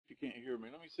can't hear me.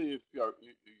 Let me see if you're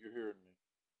hearing me.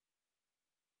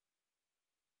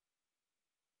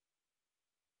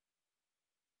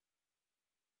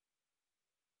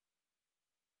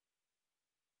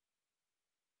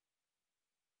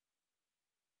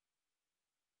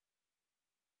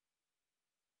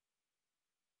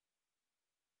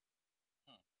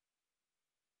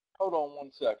 Hold on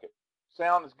 1 second.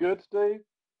 Sound is good, Steve?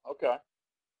 Okay.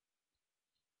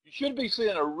 You should be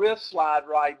seeing a wrist slide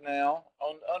right now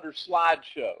under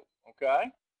slideshow.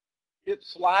 Okay. Hit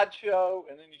slideshow,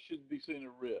 and then you should be seeing a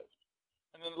wrist.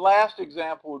 And then the last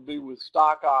example would be with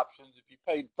stock options. If you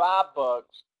paid $5,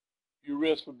 your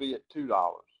risk would be at $2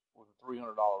 with a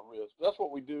 $300 risk. That's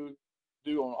what we do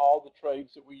on all the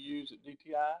trades that we use at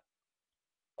DTI.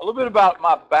 A little bit about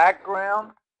my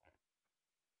background,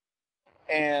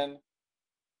 and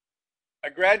I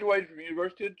graduated from the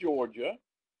University of Georgia.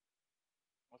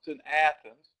 It's in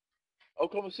Athens,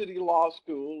 Oklahoma City Law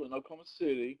School in Oklahoma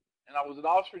City, and I was an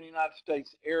officer in the United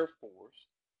States Air Force.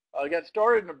 I got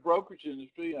started in the brokerage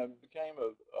industry and I became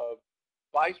a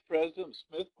vice president of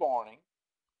Smith Barney.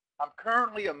 I'm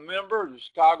currently a member of the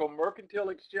Chicago Mercantile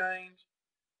Exchange,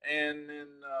 and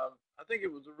in I think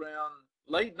it was around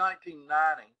late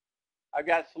 1990, I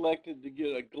got selected to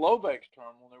get a Globex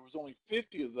terminal. There was only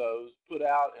 50 of those put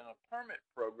out in a permit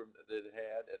program that it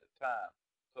had at the time.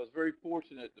 So I was very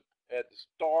fortunate at the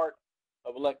start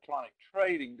of electronic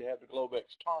trading to have the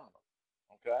Globex terminal.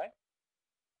 Okay.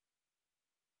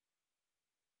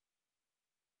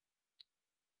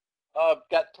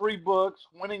 Got 3 books: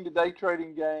 Winning the Day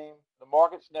Trading Game, The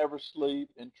Markets Never Sleep,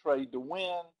 and Trade to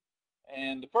Win.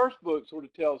 And the first book sort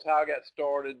of tells how I got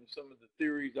started and some of the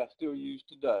theories I still use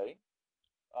today.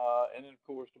 And then, of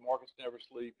course, The Markets Never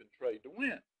Sleep and Trade to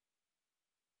Win.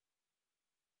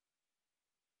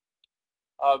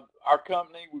 Our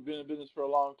company, we've been in business for a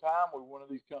long time. We're one of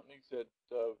these companies that,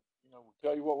 we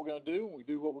tell you what we're going to do, and we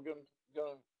do what we're going to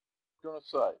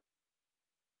say.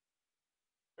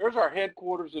 Here's our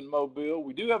headquarters in Mobile.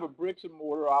 We do have a bricks and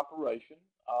mortar operation.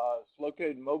 It's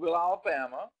located in Mobile,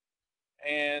 Alabama,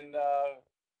 and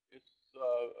it's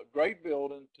a great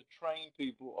building to train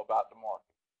people about the market.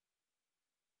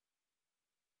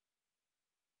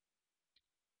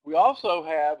 We also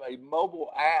have a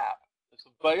mobile app that's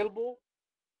available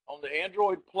on the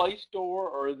Android Play Store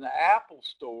or in the Apple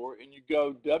Store, and you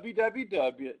go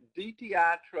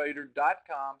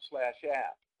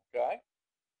www.dtitrader.com/app. Okay.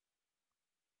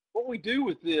 What we do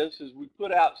with this is we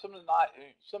put out some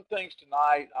things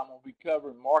tonight. I'm going to be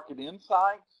covering market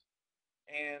insights,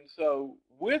 and so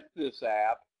with this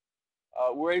app,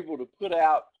 we're able to put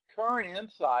out current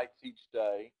insights each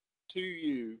day to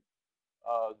you,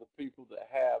 the people that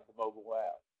have the mobile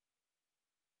app.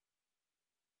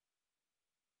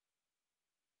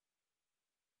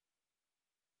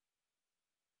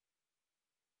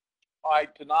 All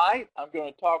right, tonight I'm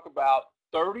going to talk about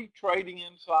 30 trading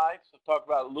insights. I'll talk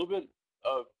about a little bit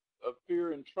of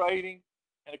fear in trading,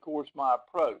 and of course my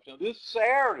approach. Now this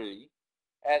Saturday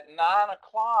at 9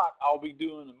 o'clock, I'll be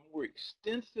doing a more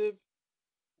extensive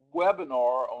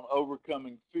webinar on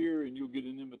overcoming fear, and you'll get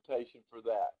an invitation for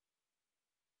that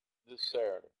this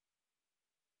Saturday.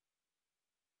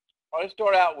 All right, let's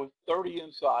start out with 30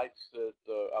 insights that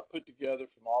I put together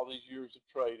from all these years of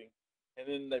trading, and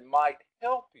then they might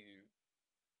help you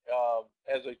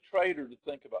as a trader to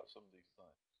think about some of these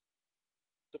things.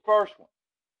 The first one,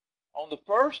 on the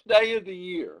first day of the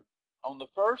year,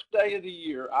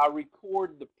 I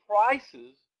record the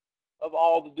prices of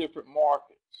all the different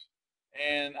markets.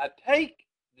 And I take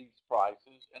these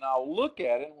prices and I'll look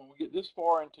at it when we get this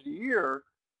far into the year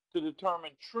to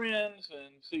determine trends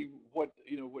and see what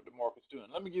the market's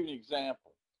doing. Let me give you an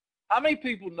example. How many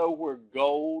people know where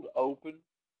gold opened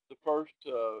the first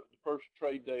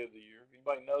trade day of the year?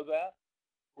 Anybody know that?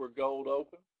 Where gold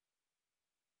opened?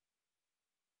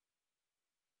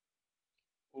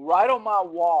 Well, right on my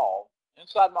wall,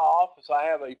 inside my office, I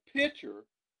have a picture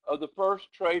of the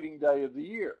first trading day of the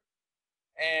year.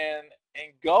 And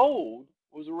gold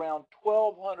was around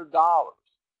 $1,200.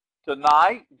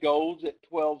 Tonight, gold's at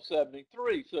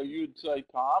 $1,273. So you'd say,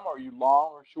 Tom, are you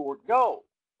long or short gold?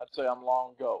 I'd say I'm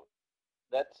long gold.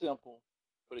 That's simple,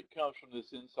 but it comes from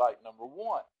this insight number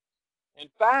 1. In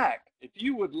fact, if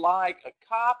you would like a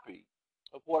copy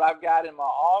of what I've got in my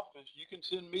office, you can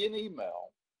send me an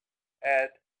email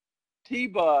at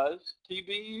tbuzz,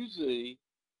 T-B-U-Z,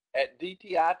 at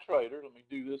DTI Trader. Let me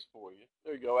do this for you.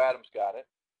 There you go. Adam's got it.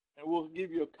 And we'll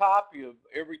give you a copy of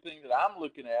everything that I'm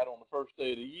looking at on the first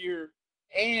day of the year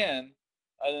and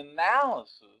an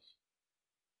analysis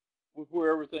with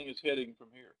where everything is heading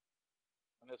from here.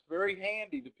 And that's very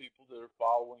handy to people that are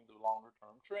following the longer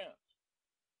term trends.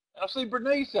 And I see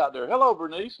Bernice out there. Hello,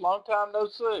 Bernice. Long time no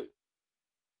see.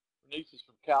 Bernice is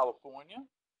from California.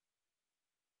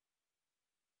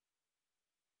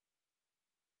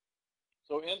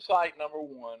 So insight number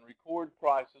one, record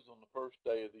prices on the first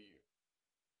day of the year.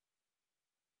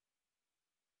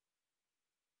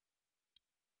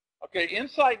 Okay,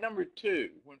 insight number two,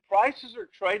 when prices are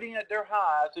trading at their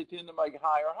highs, they tend to make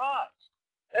higher highs.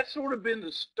 That's sort of been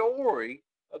the story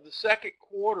of the second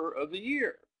quarter of the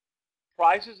year.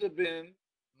 Prices have been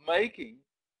making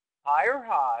higher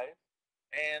highs,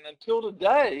 and until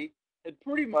today, had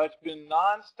pretty much been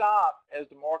nonstop as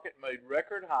the market made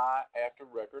record high after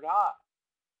record high.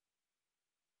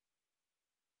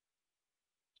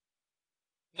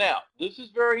 Now, this is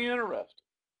very interesting,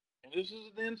 and this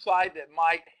is an insight that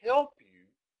might help you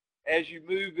as you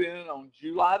move in on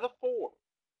July the 4th.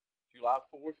 July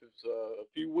 4th is a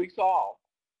few weeks off,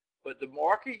 but the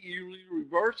market usually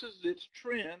reverses its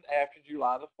trend after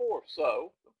July the 4th.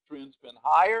 So the trend's been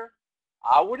higher.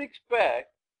 I would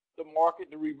expect the market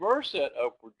to reverse that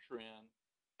upward trend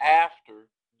after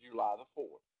July the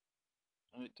 4th.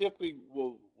 And it typically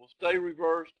will stay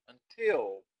reversed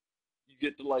until you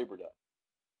get to Labor Day.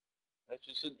 That's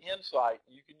just an insight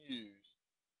you can use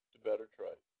to better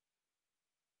trade.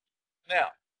 Now,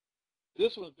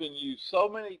 this one's been used so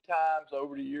many times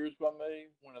over the years by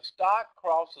me. When a stock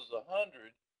crosses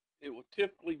 100, it will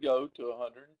typically go to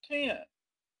 110.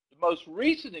 The most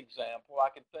recent example I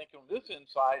can think of this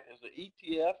insight is an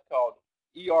ETF called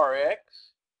ERX.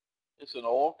 It's an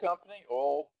oil company,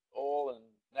 oil and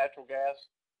natural gas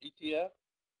ETF.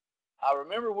 I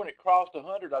remember when it crossed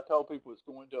 100, I told people it's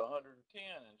going to 110,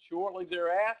 and shortly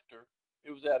thereafter, it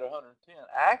was at 110.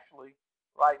 Actually,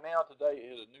 right now, today,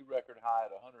 it hit a new record high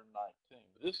at 119.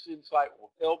 But this insight will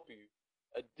help you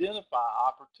identify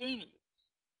opportunities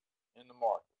in the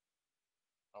market.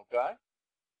 Okay?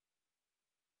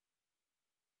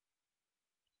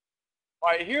 All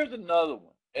right, here's another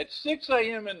one. At 6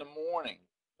 a.m. in the morning,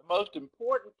 the most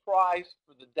important price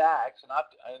for the DAX, and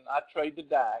I trade the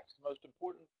DAX, the most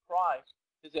important price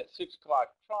is at 6 o'clock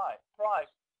price,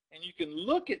 and you can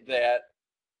look at that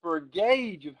for a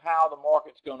gauge of how the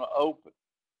market's going to open.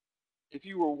 If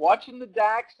you were watching the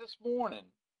DAX this morning,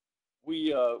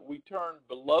 we turned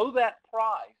below that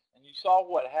price, and you saw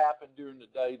what happened during the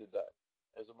day today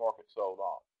as the market sold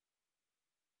off.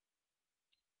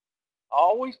 I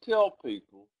always tell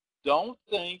people, don't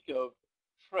think of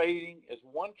trading as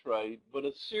one trade, but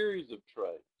a series of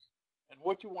trades. And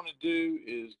what you want to do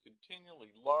is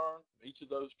continually learn from each of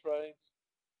those trades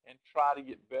and try to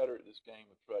get better at this game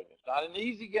of trading. It's not an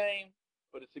easy game,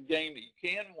 but it's a game that you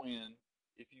can win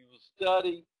if you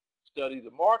study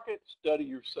the market, study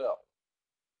yourself.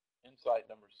 Insight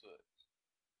number 6.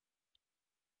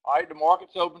 All right, the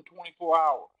market's open 24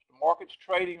 hours. The market's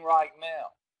trading right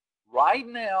now. Right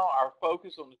now, our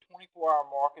focus on the 24-hour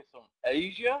market's on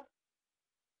Asia,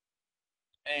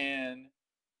 and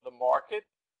the market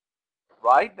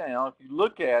right now, if you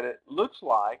look at it, looks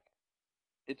like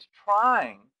it's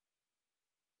trying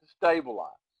to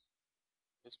stabilize.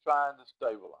 It's trying to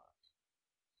stabilize.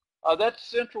 That's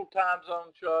Central Time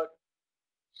Zone, Chuck.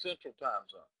 Central Time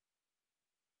Zone.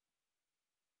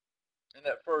 In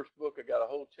that first book, I got a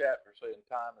whole chapter saying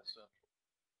time is central.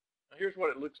 Now, here's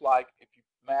what it looks like if you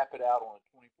map it out on a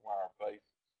 24-hour basis.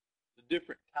 The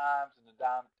different times and the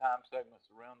time segments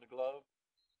around the globe.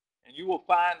 And you will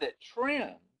find that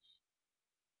trends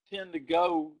tend to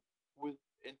go with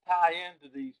and tie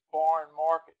into these foreign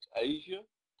markets. Asia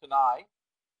tonight,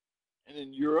 and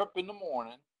then Europe in the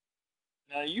morning.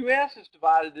 Now, the U.S. is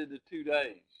divided into 2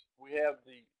 days. We have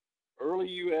the early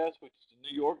U.S., which is the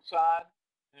New York side,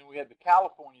 and then we have the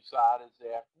California side as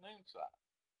the afternoon side.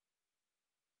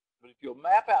 But if you'll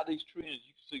map out these trends,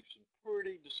 you can see some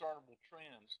pretty discernible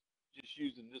trends just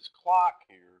using this clock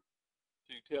here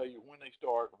to tell you when they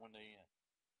start and when they end.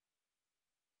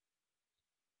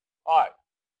 All right.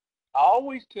 I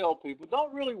always tell people,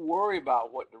 don't really worry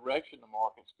about what direction the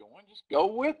market's going. Just go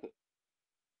with it.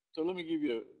 So let me give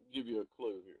you a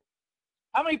clue here.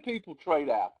 How many people trade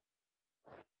Apple?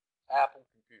 Apple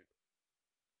computer.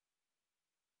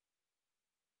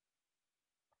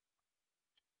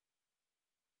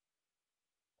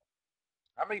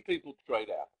 How many people trade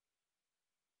Apple?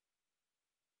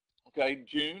 Okay,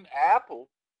 June, Apple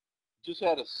just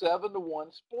had a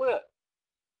 7-to-1 split.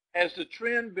 Has the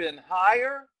trend been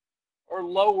higher or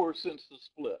lower since the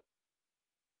split?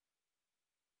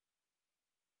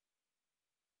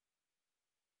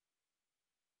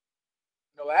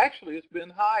 No, actually, it's been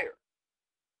higher.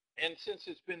 And since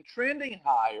it's been trending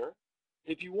higher,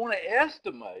 if you want to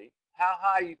estimate how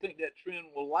high you think that trend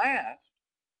will last,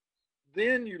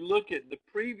 Then you look at the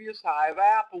previous high of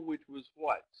Apple, which was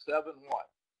what? 7 what?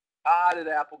 How high did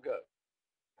Apple go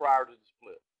prior to the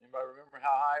split? Anybody remember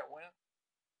how high it went?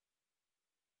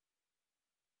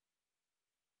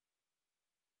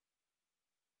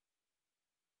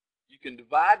 You can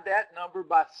divide that number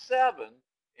by 7,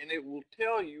 and it will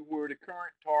tell you where the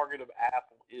current target of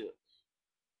Apple is.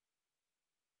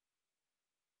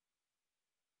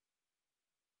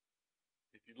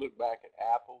 If you look back at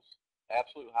Apple's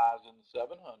absolute highs in the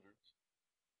 700s,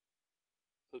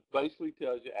 so it basically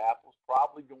tells you Apple's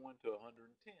probably going to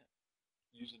 110.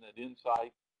 Using that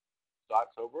insight,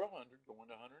 stocks over 100 going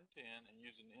to 110, and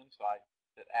using the insight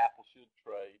that Apple should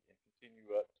trade and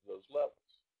continue up to those levels.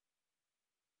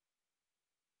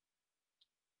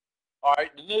 All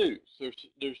right, the news.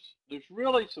 There's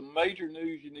really some major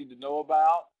news you need to know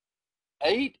about.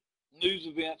 8 news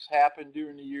events happen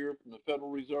during the year from the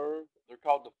Federal Reserve. They're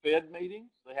called the Fed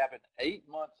meetings. They happen 8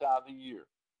 months out of the year.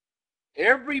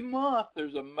 Every month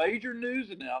there's a major news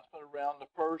announcement around the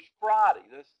first Friday.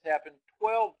 This has happened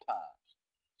 12 times.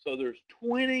 So there's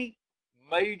 20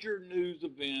 major news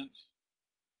events,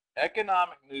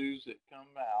 economic news that come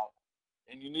out,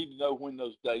 and you need to know when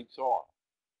those dates are.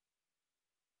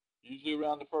 Usually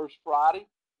around the first Friday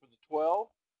for the 12.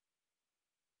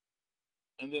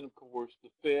 And then, of course,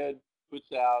 the Fed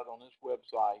puts out on its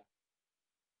website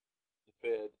the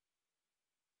Fed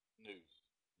news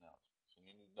announcements. And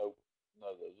you need to know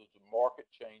those. Those are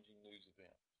market-changing news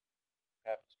events.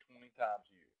 Happens 20 times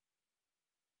a year.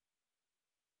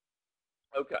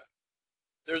 Okay.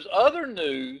 There's other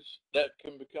news that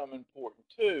can become important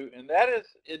too, and that is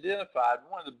identified.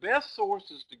 One of the best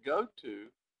sources to go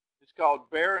to is called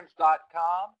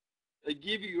Barron's.com. They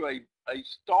give you a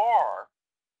star,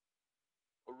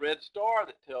 a red star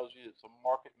that tells you it's a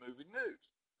market-moving news,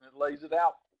 and it lays it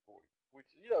out for you, which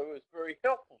is very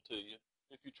helpful to you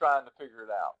if you're trying to figure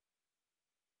it out.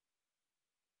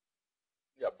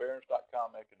 Yeah,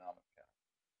 Barron's.com economic count.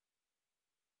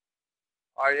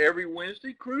 All right, every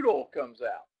Wednesday, crude oil comes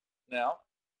out. Now,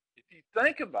 if you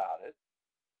think about it,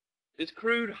 is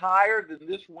crude higher than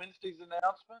this Wednesday's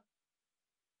announcement?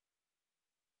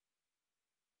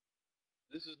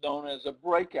 This is known as a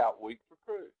breakout week for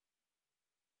crude,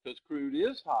 because crude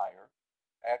is higher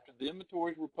after the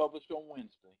inventories were published on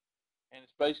Wednesday, and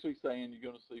it's basically saying you're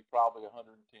going to see probably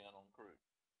 110 on crude.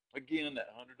 Again,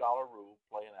 that $100 rule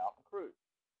playing out in crude.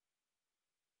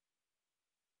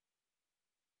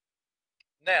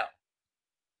 Now,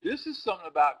 this is something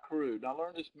about crude. I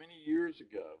learned this many years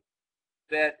ago,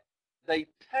 that they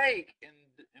take and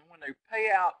when they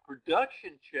pay out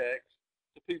production checks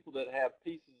to people that have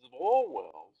pieces of oil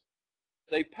wells,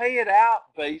 they pay it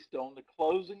out based on the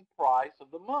closing price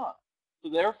of the month. So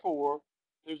therefore,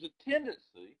 there's a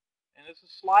tendency, and it's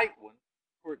a slight one,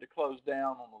 for it to close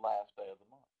down on the last day of the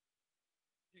month.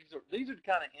 These are the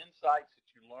kind of insights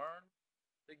that you learn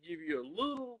that give you a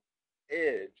little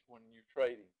edge when you're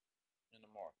trading in the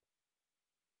market.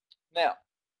 Now,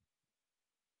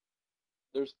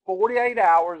 there's 48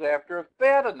 hours after a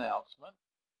Fed announcement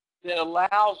that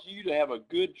allows you to have a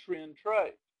good trend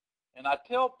trade. And I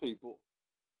tell people,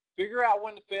 figure out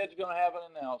when the Fed's going to have an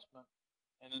announcement,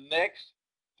 and the next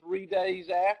 3 days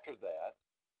after that,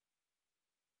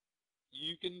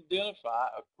 you can identify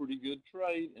a pretty good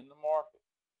trade in the market.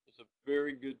 It's a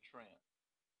very good trend.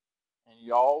 And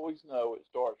you always know it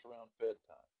starts around Fed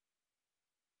time.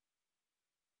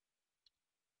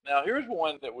 Now, here's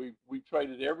one that we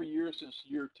traded every year since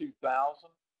the year 2000,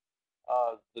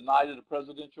 the night of the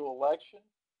presidential election.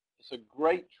 It's a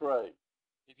great trade.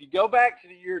 If you go back to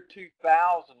the year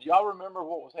 2000, y'all remember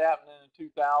what was happening in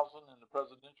 2000 in the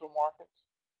presidential markets?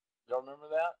 Y'all remember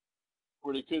that?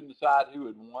 Where they couldn't decide who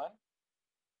had won?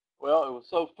 Well, it was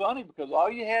so funny because all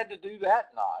you had to do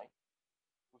that night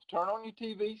was turn on your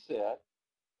TV set,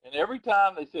 and every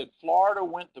time they said Florida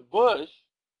went to Bush,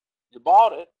 you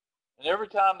bought it, and every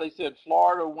time they said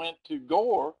Florida went to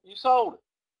Gore, you sold it.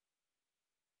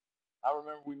 I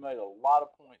remember we made a lot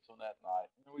of points on that night,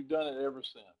 and we've done it ever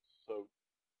since. So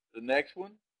the next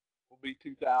one will be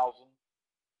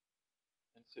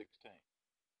 2016.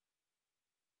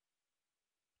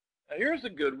 Now here's a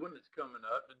good one that's coming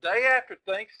up. The day after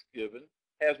Thanksgiving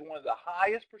has one of the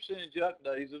highest percentage up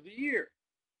days of the year.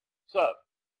 So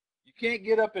you can't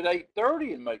get up at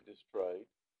 8:30 and make this trade.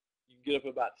 You can get up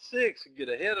about 6 and get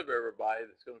ahead of everybody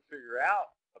that's going to figure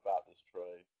out about this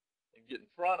trade and get in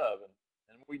front of them.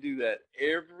 And we do that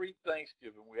every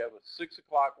Thanksgiving. We have a 6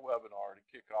 o'clock webinar to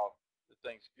kick off the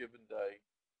Thanksgiving Day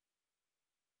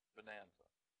bonanza.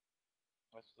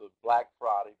 That's the Black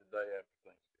Friday, the day after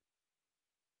Thanksgiving.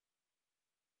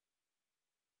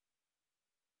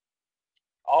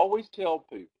 always tell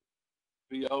people,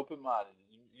 be open-minded.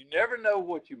 You never know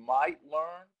what you might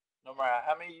learn, no matter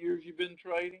how many years you've been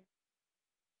trading.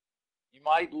 You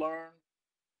might learn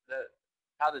that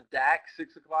how the DAX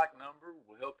 6 o'clock number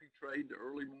will help you trade the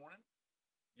early morning.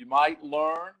 You might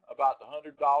learn about the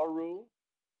 $100 rule.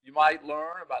 You might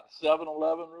learn about the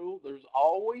 7-Eleven rule. There's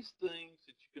always things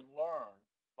that you can learn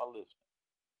by listening.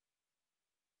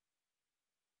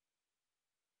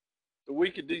 The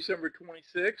week of December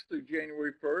 26th through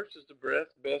January 1st is the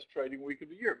best trading week of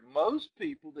the year. Most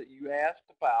people that you ask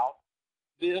about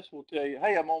this will tell you,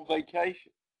 hey, I'm on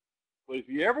vacation. But if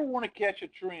you ever want to catch a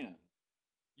trend,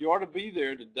 you ought to be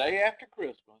there the day after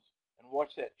Christmas and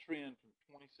watch that trend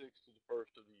from 26th to the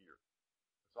 1st of the year.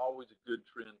 It's always a good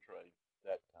trend trade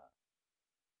that time.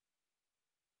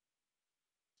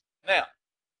 Now,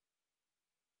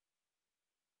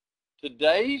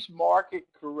 today's market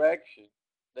correction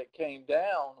that came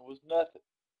down was nothing.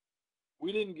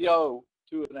 We didn't go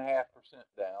 2.5%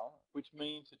 down, which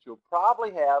means that you'll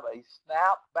probably have a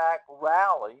snapback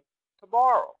rally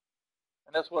tomorrow.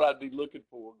 And that's what I'd be looking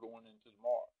for going into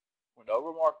tomorrow. When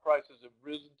overmarket prices have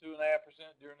risen 2.5%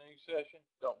 during any session,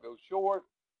 don't go short.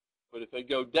 But if they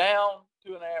go down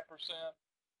 2.5%,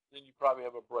 then you probably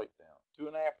have a breakdown.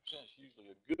 2.5% is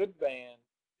usually a good band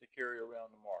to carry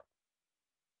around the market.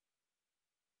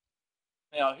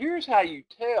 Now, here's how you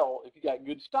tell if you got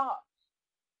good stocks.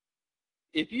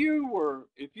 If you were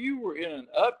in an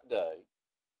up day,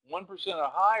 1%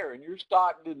 or higher, and your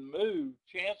stock didn't move,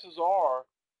 chances are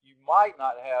you might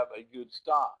not have a good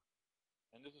stock.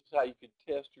 And this is how you can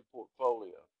test your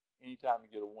portfolio anytime you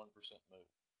get a 1% move.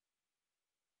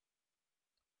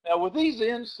 Now, with these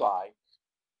insights,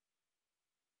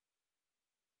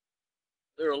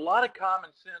 there are a lot of common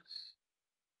sense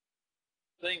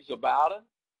things about it,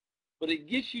 but it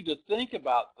gets you to think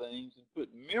about things and put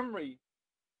memory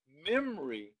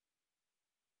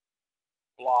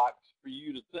blocks for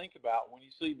you to think about when you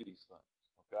see these things,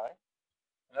 okay?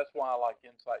 And that's why I like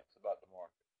insights about the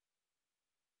market.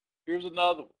 Here's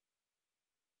another one.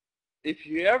 If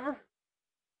you ever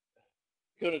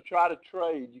going to try to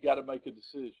trade, you got to make a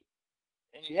decision.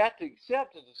 And you have to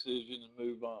accept the decision and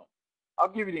move on. I'll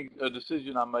give you a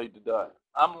decision I made today.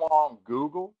 I'm long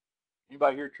Google.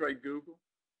 Anybody here trade Google?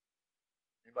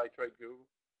 Anybody trade Google?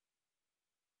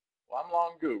 Well, I'm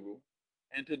long Google.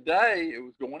 And today it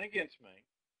was going against me.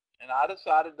 And I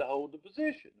decided to hold the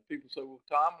position. And people say, well,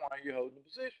 Tom, why are you holding the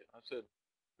position? I said,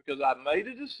 because I made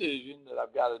a decision that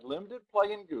I've got a limited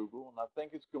play in Google, and I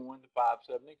think it's going to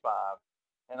 575.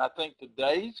 And I think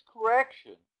today's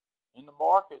correction in the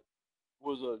market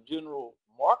was a general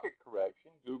market correction.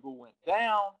 Google went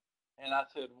down, and I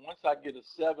said once I get a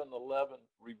 7-11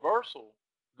 reversal,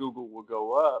 Google will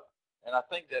go up. And I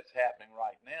think that's happening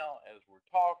right now as we're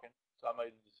talking. So I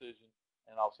made a decision,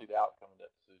 and I'll see the outcome of that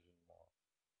decision tomorrow.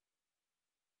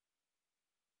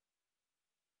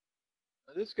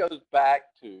 Now, this goes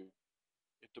back to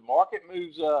if the market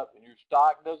moves up and your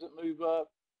stock doesn't move up,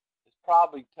 it's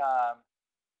probably time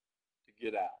to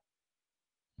get out.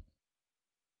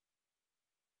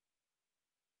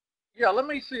 Yeah, let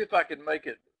me see if I can make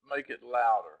it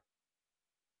louder.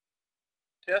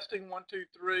 Testing 1 2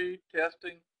 3,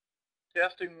 testing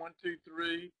 1 2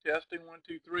 3, testing 1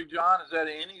 2 3. John, is that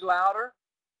any louder?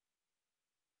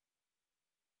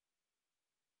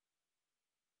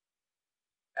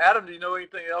 Adam, do you know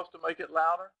anything else to make it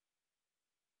louder?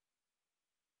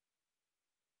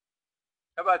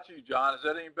 How about you, John? Is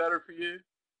that any better for you?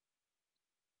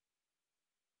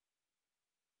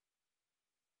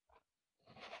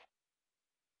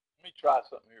 Let me try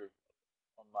something here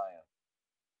on my end.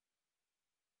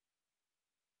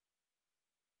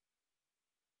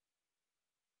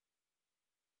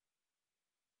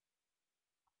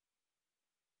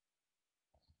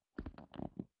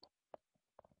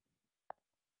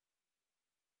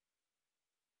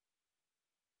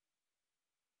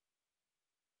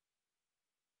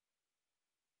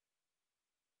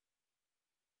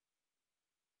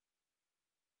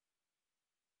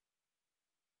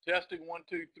 Testing 1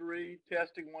 2 3,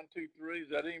 testing 1 2 3. Is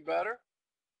that any better?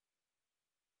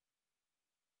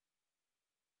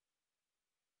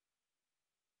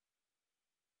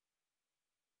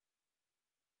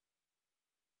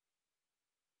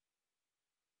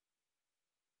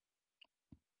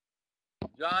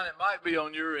 John, it might be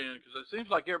on your end because it seems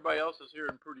like everybody else is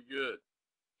hearing pretty good.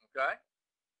 Okay?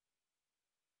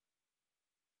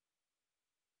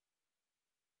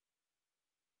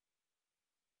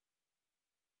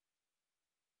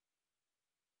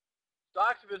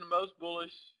 Stocks have been the most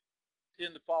bullish,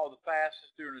 tend to fall the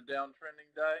fastest during a downtrending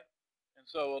day. And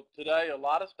so today, a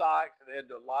lot of stocks have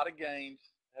had a lot of gains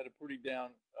had a pretty good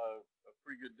down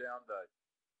day.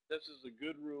 This is a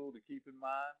good rule to keep in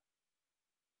mind.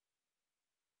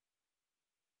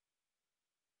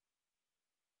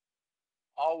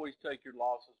 Always take your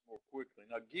losses more quickly.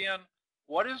 Now again,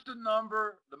 what is the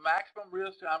maximum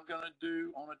risk I'm going to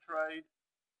do on a trade,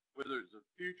 whether it's a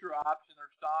future option or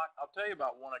stock? I'll tell you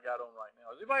about one I got on right now.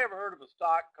 Has anybody ever heard of a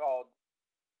stock called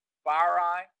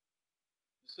FireEye?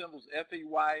 The symbol's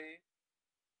FEYE.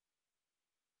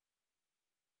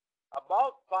 I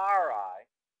bought FireEye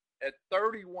at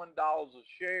 $31 a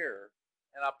share,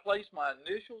 and I placed my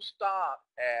initial stop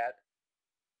at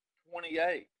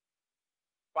 28.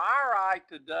 FireEye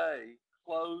today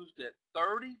closed at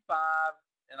 35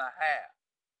 and a half.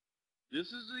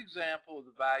 This is an example of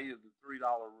the value of the $3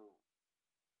 rule.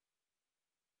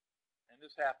 And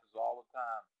this happens all the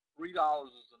time. $3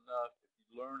 is enough if you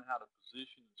learn how to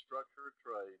position and structure a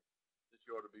trade that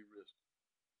you ought to be risky.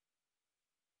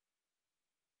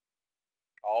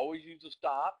 I always use a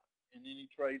stop in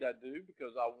any trade I do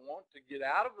because I want to get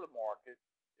out of the market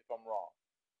if I'm wrong.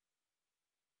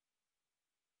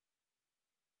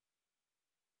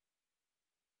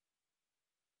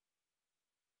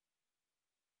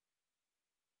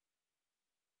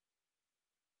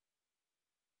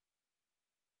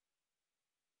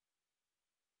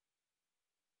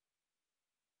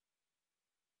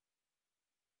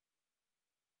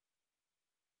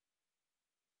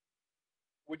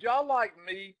 Would y'all like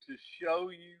me to show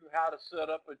you how to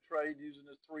set up a trade using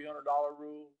this $300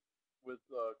 rule with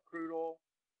crude oil?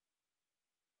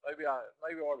 Maybe I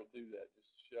ought to do that just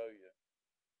to show you.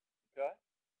 Okay?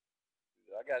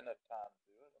 I got enough time to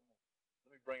do it.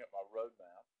 Let me bring up my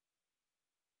roadmap.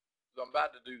 Because I'm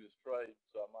about to do this trade,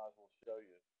 so I might as well show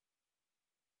you.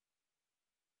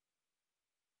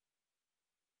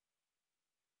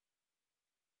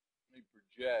 Let me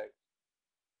project.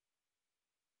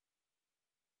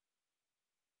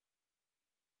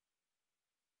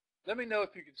 Let me know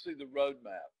if you can see the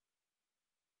roadmap.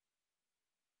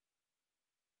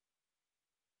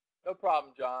 No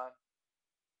problem, John.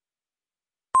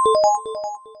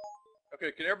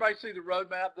 Okay, can everybody see the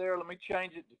roadmap there? Let me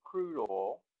change it to crude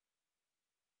oil.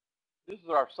 This is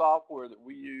our software that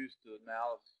we use to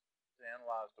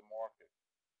analyze the market.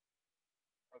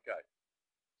 Okay,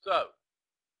 so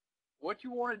what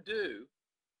you want to do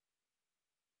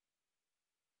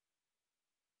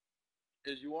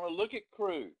is you want to look at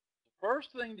crude. The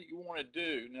first thing that you want to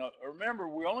do, now remember,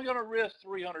 we're only going to risk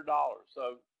 $300.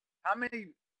 So how many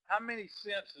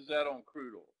cents is that on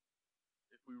crude oil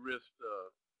if we risk 30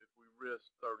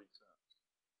 cents?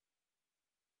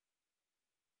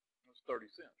 That's 30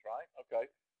 cents, right? Okay.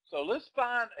 So let's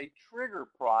find a trigger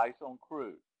price on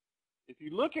crude. If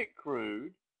you look at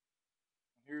crude,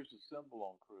 here's the symbol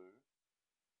on crude,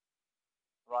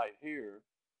 right here.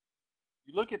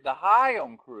 You look at the high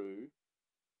on crude.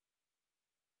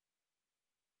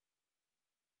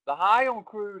 The high on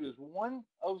crude is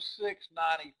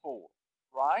 106.94,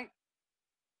 right?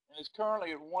 And it's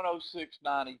currently at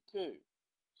 106.92.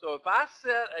 So if I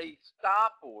set a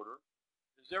stop order,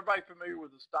 is everybody familiar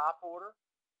with the stop order?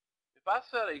 If I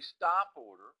set a stop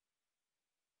order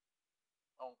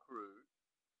on crude,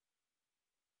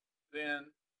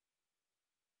 then,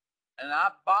 and I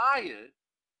buy it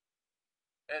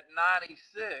at 96,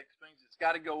 means it's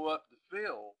got to go up to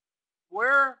fill,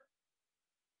 where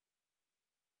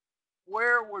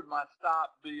would my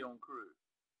stop be on crude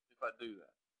if I do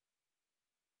that?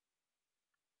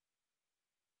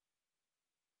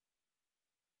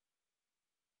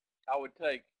 I would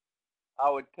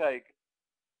take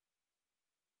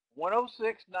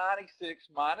 106.96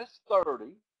 minus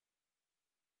 30,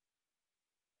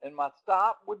 and my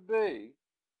stop would be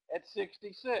at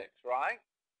 66, right?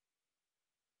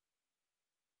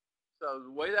 So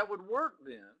the way that would work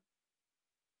then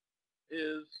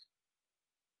is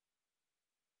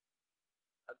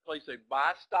I'd place a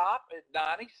buy stop at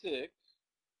 96,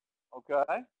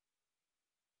 okay?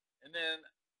 And then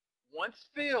once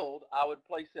filled, I would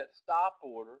place that stop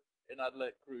order and I'd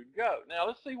let crude go. Now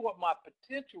let's see what my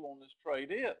potential on this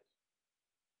trade is.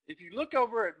 If you look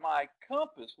over at my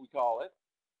compass, we call it,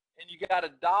 and you got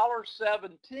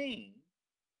 $1.17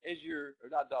 as your, or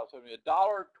not $1.17,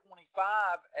 $1.25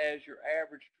 as your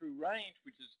average true range,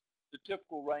 which is the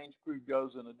typical range crude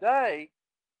goes in a day,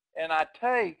 and I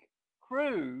take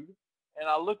crude and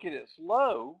I look at its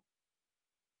low,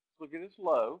 which is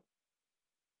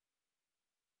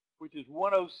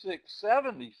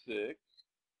 106.76,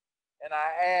 and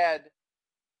I add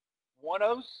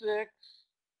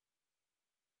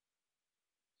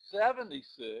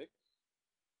 106.76,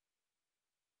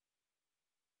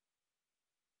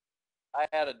 I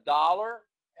add $1.05,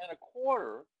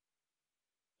 1.25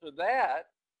 to that,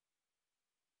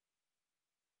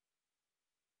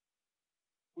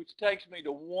 which takes me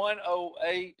to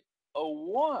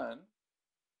 108.01.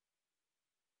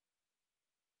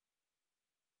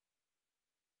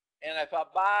 And if I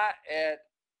buy at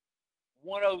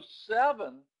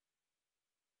 107,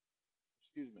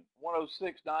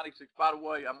 106.96, by the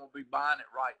way, I'm going to be buying it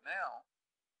right now,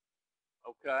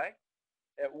 okay?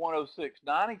 At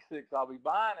 106.96, I'll be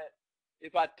buying it.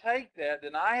 If I take that,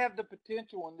 then I have the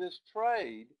potential in this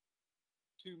trade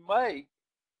to make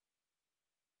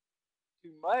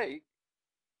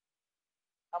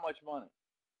how much money?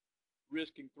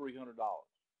 Risking $300. This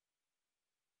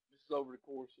is over the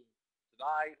course of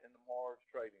tonight and tomorrow's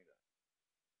trading day.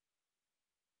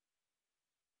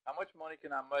 How much money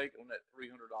can I make on that $300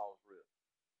 risk?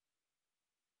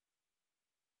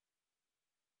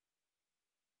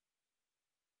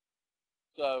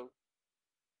 So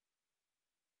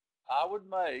I would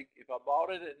make, if I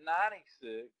bought it at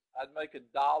 96, I'd make $1.05,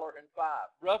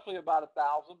 roughly about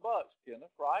 $1,000,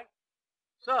 Kenneth, right?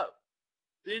 So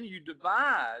then you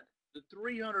divide the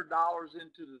 $300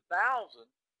 into the 1,000.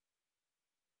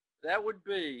 That would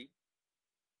be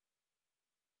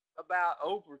about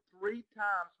over 3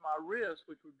 times my risk,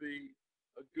 which would be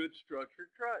a good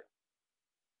structured trade.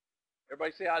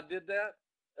 Everybody see how I did that?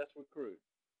 That's with crude.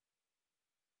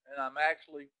 And I'm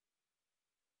actually,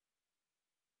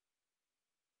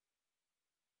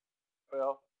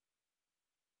 well,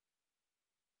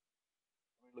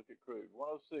 let me look at crude.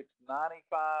 106.95.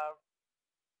 I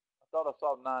thought I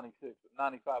saw 96, but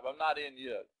 95. I'm not in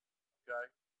yet. Okay.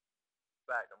 In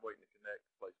fact, I'm waiting to connect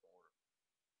to place an order.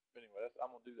 But anyway,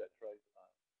 I'm going to do that trade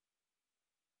tonight.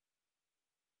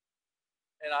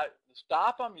 And the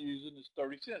stop I'm using is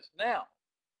 30 cents. Now,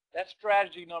 that's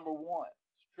strategy number 1.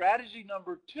 Strategy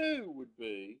number 2 would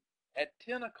be at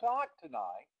 10 o'clock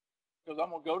tonight, because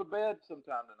I'm going to go to bed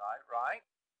sometime tonight, right?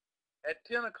 At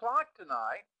 10 o'clock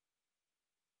tonight,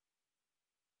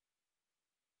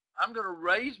 I'm going to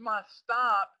raise my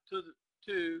stop to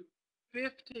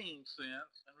 15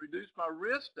 cents and reduce my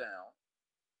risk down,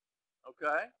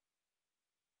 okay,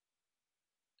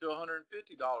 to $150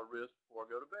 risk before I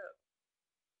go to bed.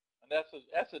 And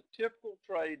that's a typical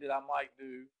trade that I might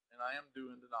do, and I am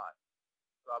doing tonight.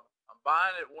 So I'm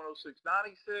buying at 106.96.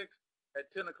 At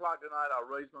 10 o'clock tonight, I'll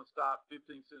raise my stop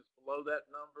 15 cents below that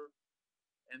number,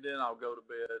 and then I'll go to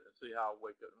bed and see how I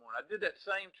wake up in the morning. I did that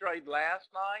same trade last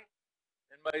night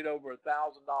and made over $1,000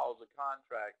 a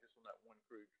contract just on that one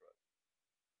crude trade.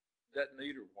 Is that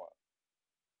neat or what?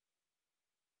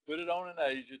 Put it on in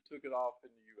Asia, took it off in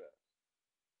the U.S.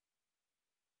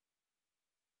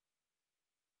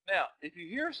 Now, if you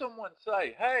hear someone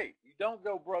say, hey, you don't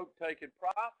go broke taking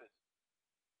profits,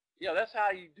 yeah, that's how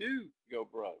you do go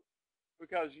broke.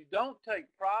 Because you don't take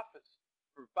profits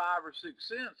for 5 or 6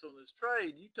 cents on this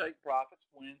trade. You take profits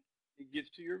when it gets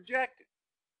to your objective.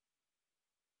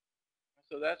 And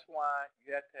so that's why you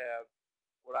have to have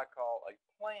what I call a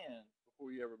plan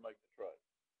before you ever make the trade.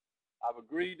 I've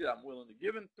agreed that I'm willing to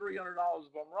give him $300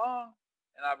 if I'm wrong,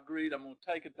 and I've agreed I'm going to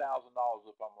take $1,000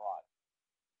 if I'm right.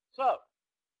 So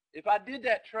if I did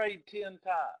that trade 10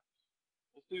 times,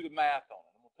 let's do the math on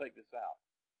it. I'm going to take this out.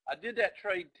 I did that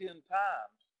trade 10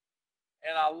 times,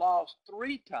 and I lost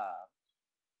 3 times,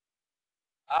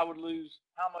 I would lose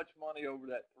how much money over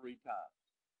that 3 times?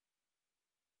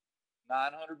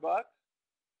 $900.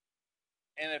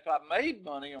 And if I made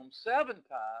money on 7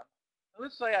 times,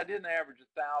 let's say I didn't average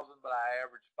 1,000, but I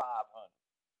averaged 500.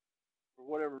 For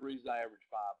whatever reason, I averaged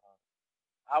 500.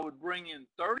 I would bring in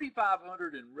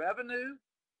 $3,500 in revenue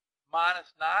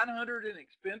minus $900 in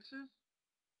expenses,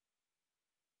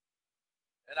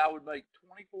 and I would make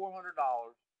 $2,400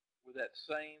 with that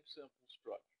same simple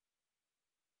structure.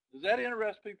 Does that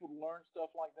interest people to learn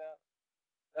stuff like that?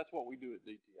 That's what we do at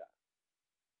DTI.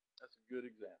 That's a good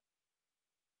example.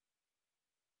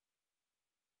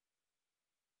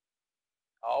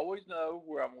 I always know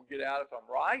where I'm going to get out if I'm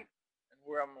right and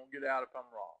where I'm going to get out if I'm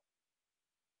wrong.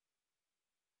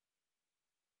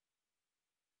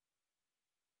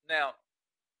 Now,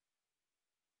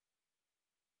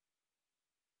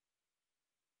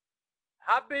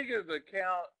 how big of an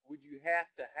account would you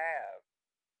have to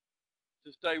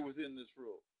stay within this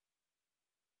rule?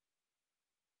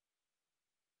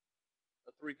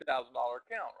 A $3,000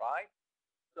 account, right?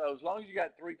 So as long as you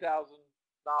got $3,000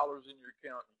 in your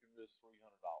account, you can risk $300.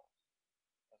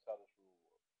 That's how this rule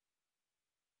works.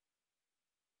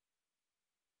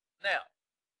 Now,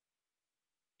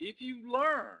 if you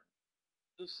learn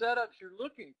the setups you're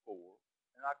looking for,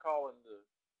 and I call them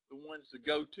the ones, the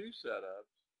go-to setups,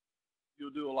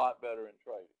 you'll do a lot better in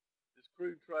trading. This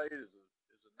crude trade is a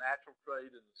natural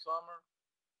trade in the summer.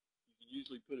 You can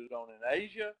usually put it on in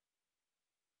Asia.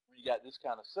 When you got this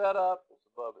kind of setup, it's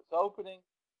above its opening,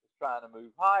 it's trying to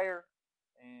move higher,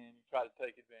 and you try to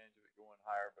take advantage of it going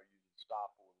higher by using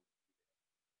stop orders.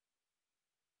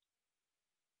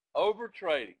 Over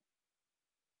trading.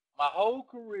 My whole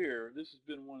career, this has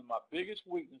been one of my biggest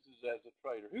weaknesses as a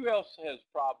trader. Who else has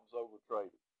problems over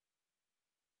trading?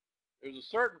 There's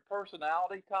a certain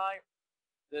personality type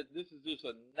that this is just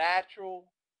a natural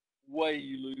way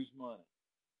you lose money.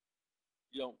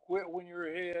 You don't quit when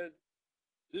you're ahead.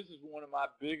 This is one of my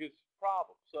biggest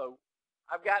problems. So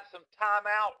I've got some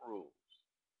timeout rules,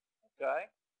 okay?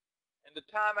 And the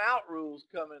timeout rules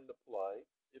come into play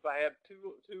if I have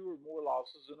two or more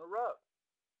losses in a row.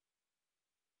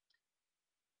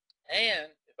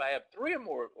 And if I have 3 or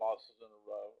more losses in a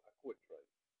row, I quit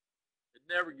trading. It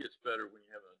never gets better when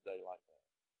you're having a day like that.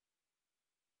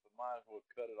 So might as well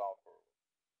cut it off early.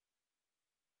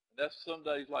 And that's some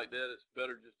days like that, it's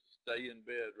better just to stay in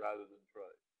bed rather than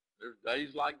trade. There's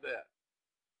days like that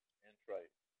in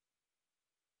trading.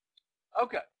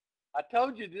 Okay, I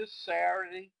told you this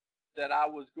Saturday that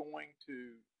I was going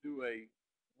to do a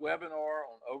webinar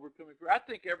on overcoming fear. I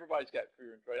think everybody's got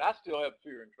fear in trading. I still have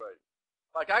fear in trading.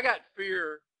 Like I got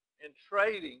fear in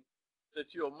trading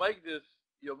that you'll make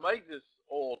this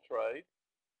oil trade,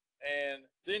 and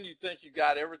then you think you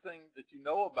got everything that you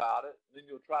know about it, and then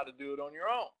you'll try to do it on your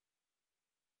own.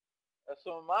 That's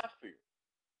some of my fear.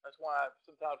 That's why I'm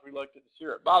sometimes reluctant to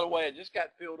share it. By the way, I just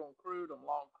got filled on crude. I'm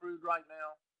long crude right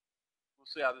now.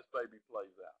 We'll see how this baby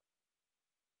plays out.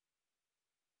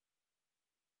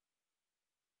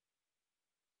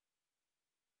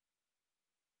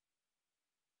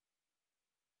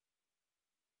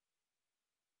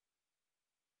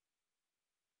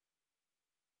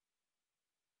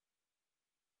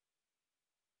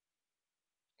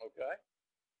 Okay.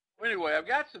 Well, anyway, I've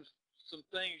got some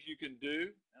things you can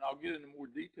do, and I'll get into more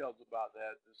details about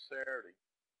that this Saturday.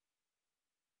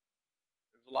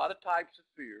 There's a lot of types of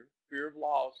fear. Fear of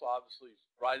loss, obviously, is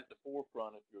right at the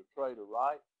forefront if you're a trader,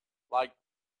 right? Like,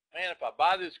 man, if I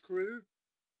buy this crude,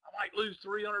 I might lose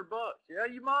 300 bucks. Yeah,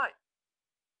 you might.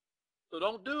 So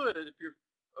don't do it if you're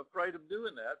afraid of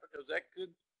doing that, because that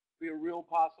could be a real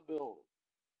possibility.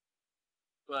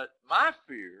 But my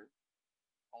fear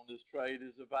on this trade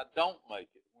is if I don't make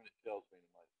it when it tells me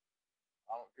to make it.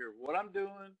 I don't care what I'm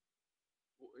doing.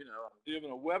 You know, I'm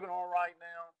giving a webinar right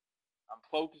now. I'm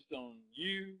focused on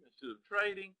you instead of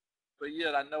trading, but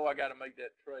yet I know I got to make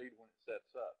that trade when it sets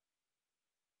up.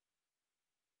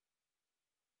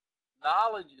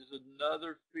 Knowledge is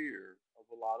another fear of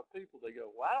a lot of people. They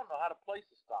go, well, I don't know how to place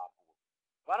a stop order.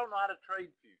 I don't know how to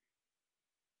trade futures.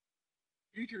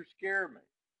 Futures scare me.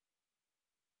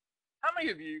 How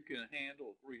many of you can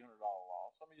handle a $300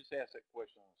 loss? Let me just ask that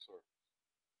question on the surface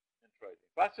in trading.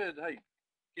 If I said, hey,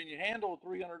 can you handle a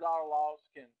 $300 loss?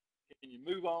 Can you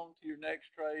move on to your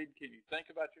next trade? Can you think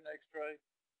about your next trade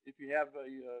if you have a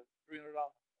 $300?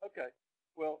 Okay.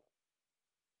 Well,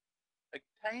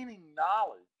 attaining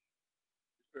knowledge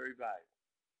is very valuable.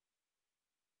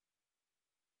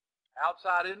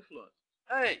 Outside influence.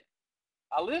 Hey,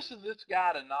 I listened to this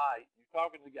guy tonight. You're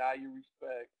talking to the guy you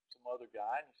respect, some other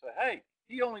guy, and you say, hey,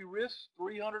 he only risks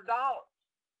 $300.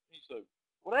 And you say,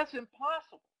 well, that's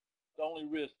impossible to only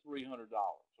risk $300,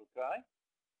 okay?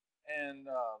 And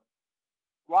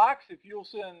Rox, if you'll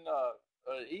send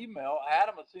an email,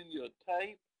 Adam will send you a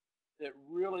tape that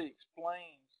really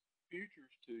explains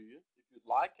futures to you, if you'd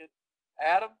like it.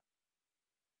 Adam,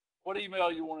 what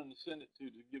email you want him to send it to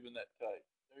give him that tape?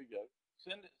 There you go.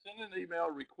 Send an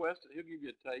email, request it. He'll give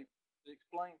you a tape that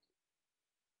explains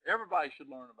it. Everybody should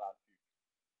learn about futures.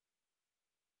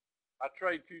 I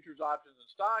trade futures, options, and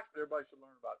stocks, but everybody should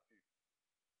learn about futures.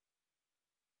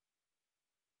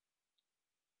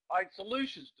 All right,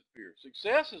 solutions to fear.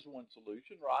 Success is one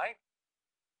solution, right?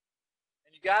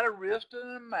 And you got to risk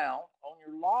an amount on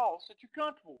your loss that you're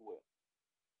comfortable with.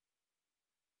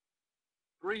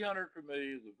 300 for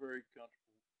me is a very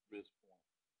comfortable risk point.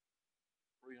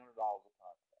 $300 a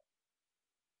contract.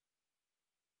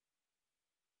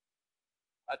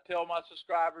 I tell my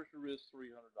subscribers to risk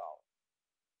 $300.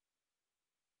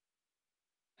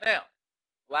 Now,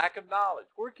 lack of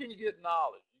knowledge. Where can you get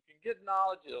knowledge? You can get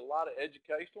knowledge at a lot of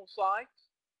educational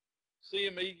sites.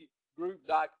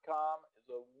 CMEgroup.com is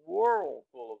a world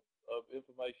full of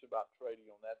information about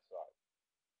trading on that site.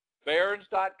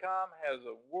 Barons.com has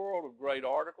a world of great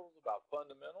articles about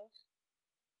fundamentals.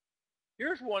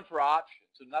 Here's one for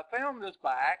options, and I found this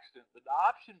by accident, but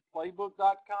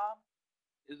optionplaybook.com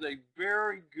is a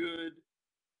very good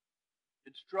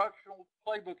instructional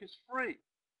playbook. It's free.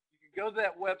 You can go to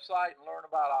that website and learn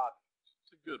about options.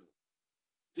 It's a a good one.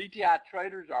 DTI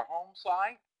Trader is our home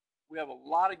site. We have a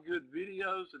lot of good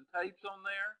videos and tapes on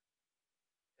there.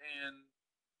 And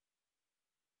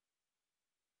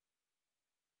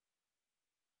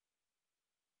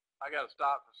I got to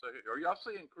stop for a second. Are y'all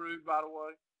seeing crude, by the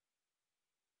way?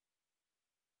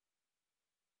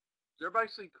 Does everybody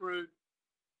see crude?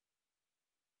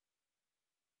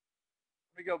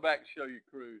 Let me go back and show you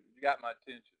crude. You got my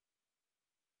attention.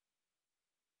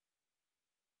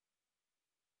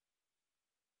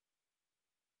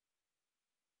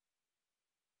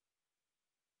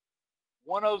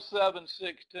 $107.16.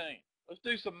 Let's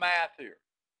do some math here.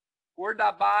 Where did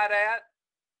I buy it at?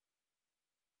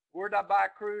 Where did I buy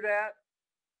crude at?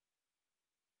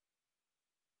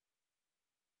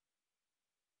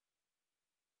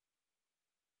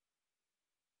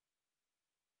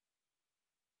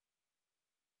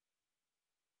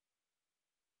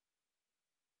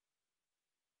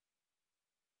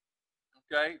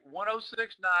 Okay,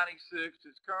 106.96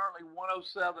 is currently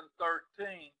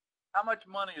 107.13. How much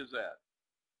money is that?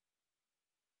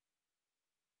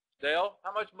 Dale,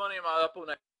 how much money am I up on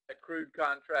that crude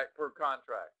contract per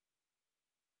contract?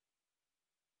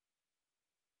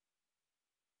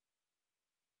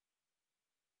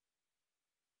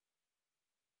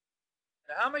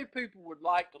 Now, how many people would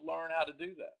like to learn how to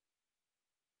do that?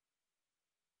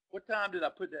 What time did I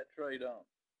put that trade on?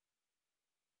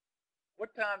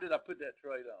 What time did I put that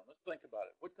trade on? Let's think about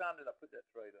it. What time did I put that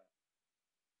trade on?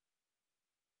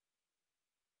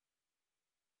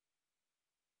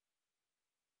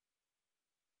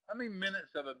 How many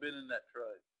minutes have I been in that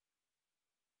trade?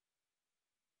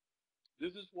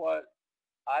 This is what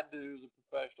I do as a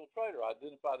professional trader. I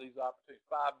identify these opportunities.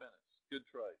 5 minutes. Good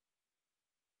trade.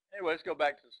 Anyway, let's go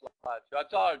back to the slide. So I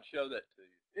thought I'd show that to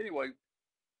you. Anyway,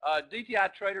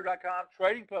 DTItrader.com.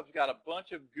 TradingPub's got a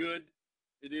bunch of good.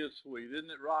 It is sweet, isn't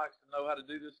it, Rocks, to know how to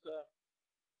do this stuff?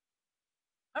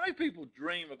 How many people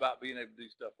dream about being able to do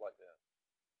stuff like that?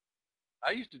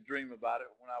 I used to dream about it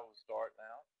when I was starting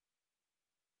out.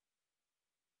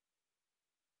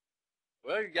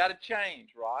 Well, you got to change,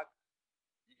 Rock.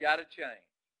 You got to change.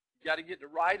 You got to get the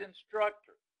right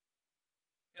instructor.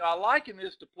 You know, I liken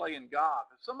this to playing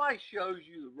golf. If somebody shows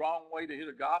you the wrong way to hit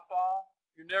a golf ball,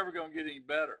 you're never going to get any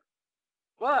better.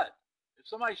 But if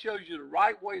somebody shows you the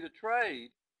right way to trade,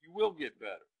 you will get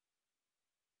better.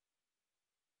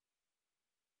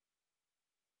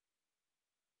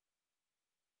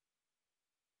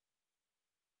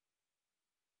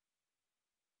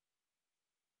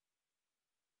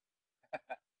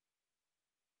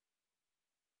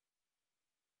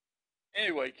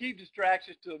 Anyway, keep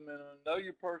distractions to a minimum. Know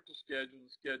your personal schedule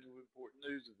and schedule important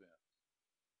news events.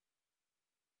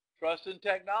 Trust in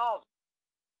technology.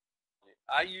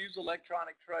 I use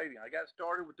electronic trading. I got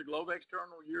started with the Globex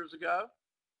terminal years ago.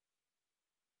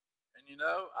 And you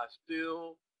know, I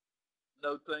still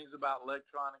know things about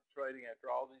electronic trading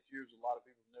after all these years. A lot of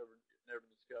people never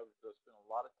discovered. So I spent a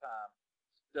lot of time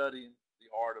studying the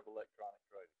art of electronic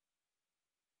trading.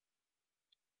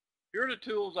 Here are the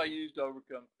tools I use to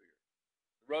overcome fear.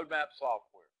 The roadmap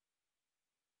software.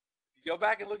 If you go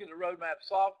back and look at the roadmap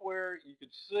software, you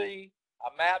can see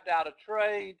I mapped out a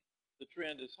trade. The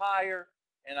trend is higher,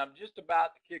 and I'm just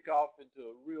about to kick off into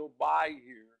a real buy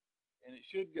here, and it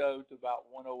should go to about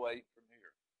 108 from here.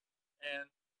 And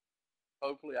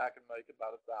hopefully I can make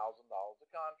about $1,000 a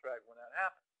contract when that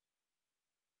happens.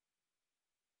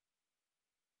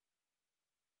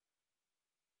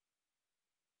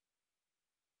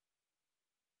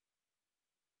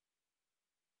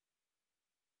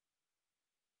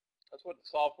 That's what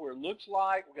the software looks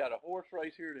like. We got a horse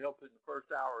race here to help in the first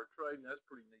hour of trading. That's a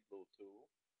pretty neat little tool.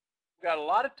 We've got a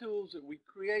lot of tools that we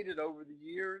created over the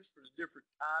years for the different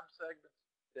time segments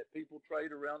that people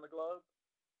trade around the globe,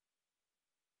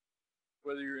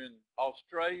 whether you're in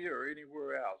Australia or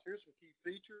anywhere else. Here's some key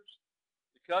features.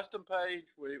 The custom page,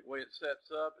 the way it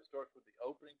sets up, it starts with the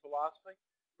opening philosophy.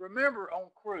 Remember on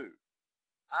crude,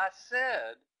 I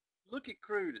said, look at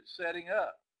crude, it's setting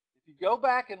up. If you go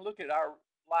back and look at our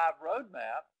live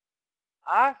roadmap,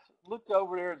 I looked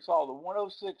over there and saw the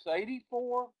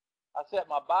 106.84. I set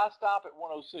my buy stop at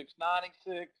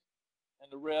 106.96,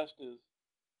 and the rest is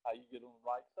how you get on the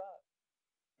right side.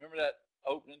 Remember that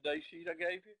opening day sheet I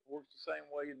gave you? It works the same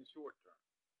way in the short term.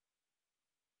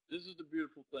 This is the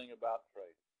beautiful thing about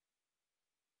trading,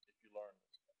 if you learn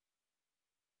this.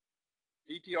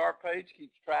 ETR page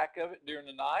keeps track of it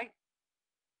during the night.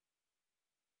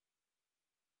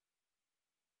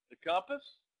 The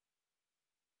compass.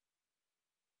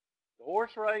 The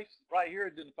horse race right here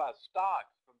identifies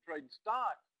stocks. From trading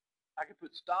stocks, I can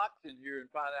put stocks in here and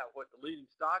find out what the leading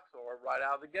stocks are right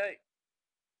out of the gate.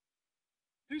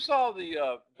 Who saw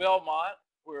the Belmont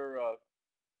where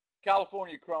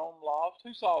California Chrome lost?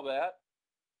 Who saw that?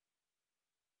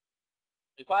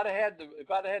 If I'd have had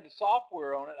the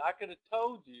software on it, I could have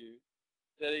told you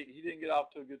that he didn't get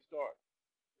off to a good start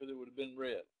because it would have been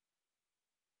red.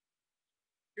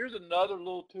 Here's another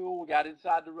little tool we got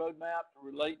inside the roadmap to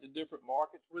relate the different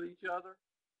markets with each other.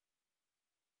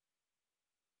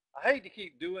 I hate to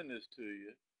keep doing this to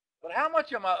you, but how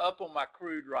much am I up on my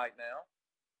crude right now?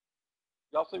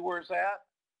 Y'all see where it's at?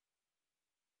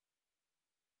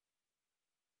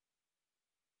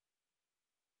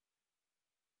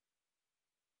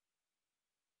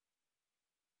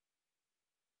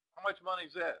 How much money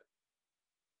is that?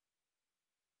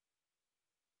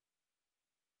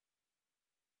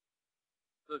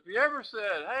 So if you ever said,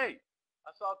 hey,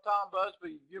 I saw Tom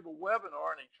Busby give a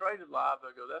webinar and he traded live,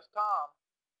 I go, that's Tom.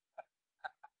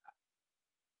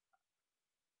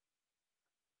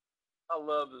 I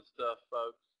love this stuff,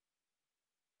 folks.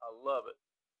 I love it.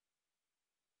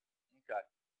 Okay.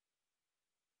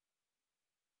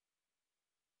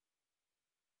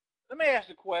 Let me ask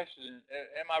a question.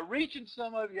 Am I reaching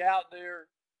some of you out there?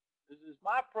 Is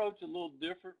my approach a little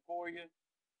different for you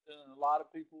than a lot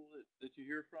of people that you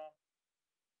hear from?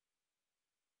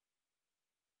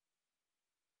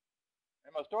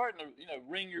 Am I starting to,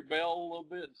 ring your bell a little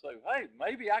bit and say, hey,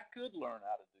 maybe I could learn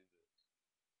how to do this?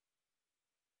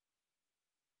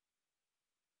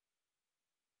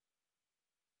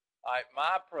 All right,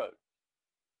 my approach.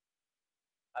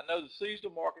 I know the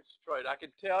seasonal markets trade. I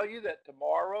can tell you that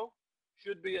tomorrow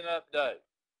should be an up day.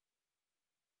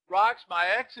 Rocks, my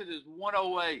exit is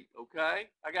 108, okay?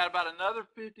 I got about another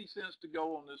 50 cents to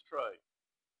go on this trade.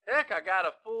 Heck, I got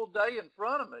a full day in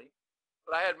front of me,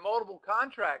 but I had multiple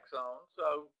contracts on,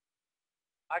 so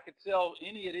I could sell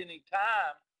any at any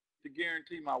time to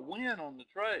guarantee my win on the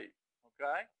trade,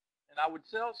 okay? And I would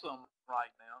sell some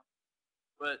right now,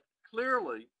 but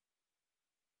clearly,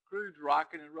 crude's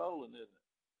rocking and rolling, isn't it?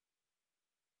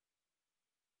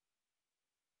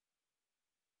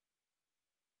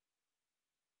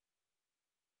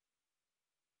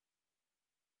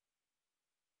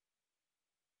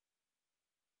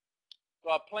 So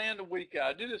I planned a week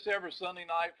out. I do this every Sunday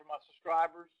night for my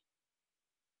subscribers.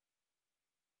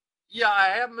 Yeah,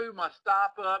 I have moved my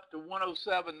stop up to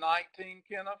 107.19,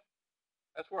 Kenneth.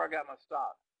 That's where I got my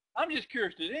stop. I'm just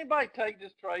curious, did anybody take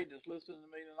this trade that's listening to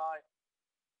me tonight?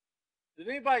 Did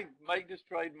anybody make this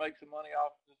trade, make some money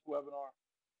off this webinar?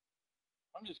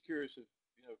 I'm just curious if,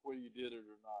 whether you did it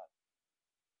or not.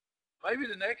 Maybe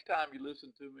the next time you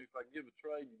listen to me, if I give a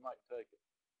trade, you might take it.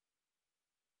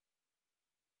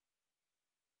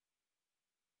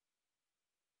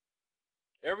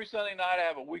 Every Sunday night, I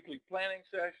have a weekly planning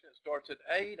session. It starts at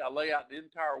 8. I lay out the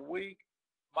entire week.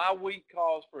 My week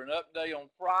calls for an up day on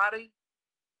Friday.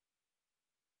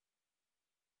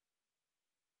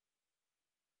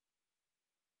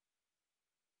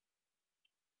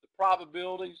 The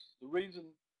probabilities, the reason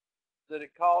that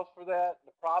it calls for that,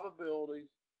 the probabilities,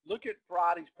 look at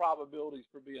Friday's probabilities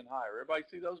for being higher. Everybody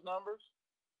see those numbers?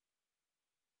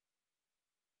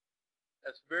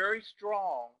 That's very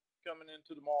strong coming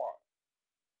into tomorrow.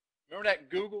 Remember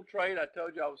that Google trade I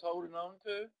told you I was holding on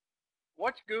to?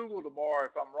 Watch Google tomorrow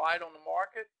if I'm right on the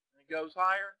market and it goes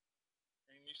higher,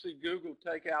 and you see Google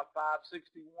take out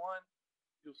 561,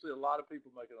 you'll see a lot of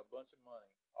people making a bunch of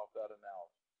money off that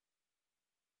analysis.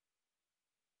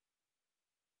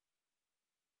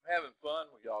 I'm having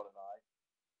fun with y'all tonight.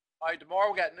 All right,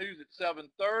 tomorrow we got news at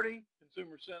 7:30,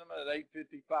 consumer sentiment at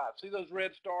 8:55. See those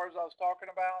red stars I was talking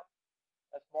about?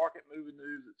 That's market moving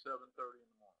news at 7:30 in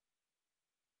the morning.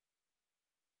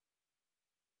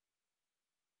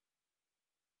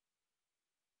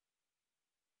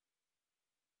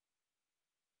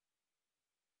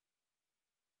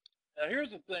 Now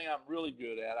here's the thing I'm really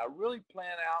good at. I really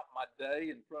plan out my day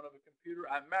in front of a computer.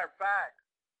 As a matter of fact,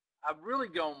 I've really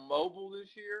gone mobile this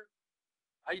year.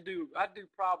 I do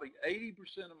probably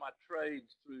 80% of my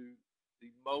trades through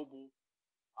the mobile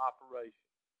operation.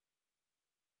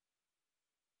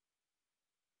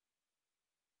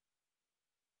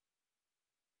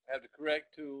 I have the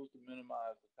correct tools to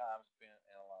minimize the time spent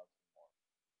analyzing the market.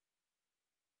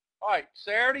 All right,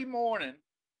 Saturday morning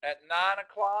at 9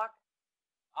 o'clock,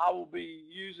 I will be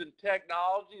using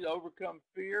technology to overcome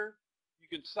fear. You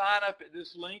can sign up at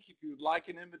this link if you would like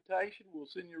an invitation. We'll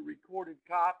send you a recorded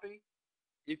copy.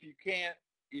 If you can't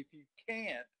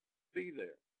be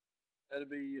there, that'll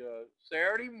be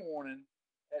Saturday morning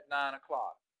at 9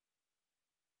 o'clock.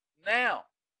 Now,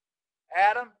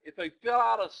 Adam, if they fill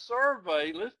out a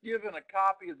survey, let's give them a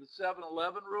copy of the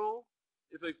 7-11 rule.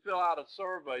 If they fill out a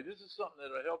survey, this is something that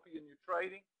will help you in your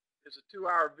trading. It's a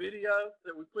 2-hour video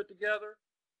that we put together.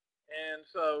 And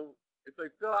so if they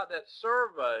fill out that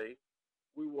survey,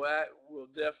 we'll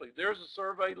definitely, there's a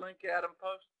survey link Adam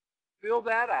posted. Fill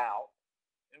that out,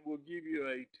 and we'll give you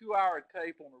a 2-hour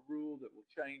tape on a rule that will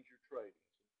change your trading.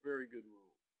 It's a very good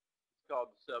rule. It's called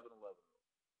the 7-11 rule.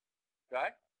 Okay?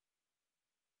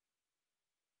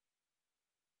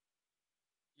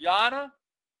 Yana,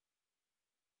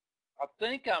 I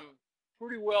think I'm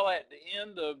pretty well at the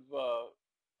end of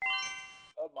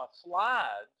my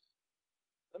slides.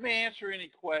 Let me answer any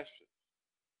questions.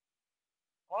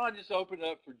 Why don't I just open it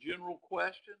up for general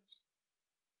questions?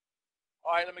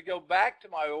 All right, let me go back to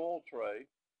my oil trade.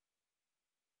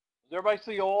 Does everybody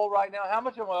see oil right now? How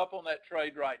much am I up on that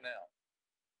trade right now?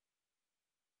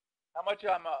 How much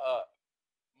am I up,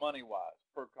 money-wise,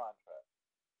 per contract?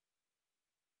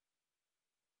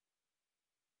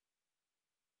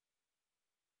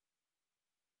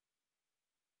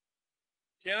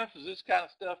 Kenneth, does this kind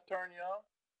of stuff turn you on?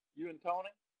 You and Tony?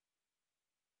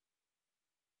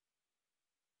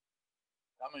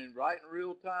 I mean, right in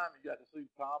real time, you got to see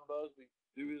Tom Busby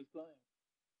do his thing.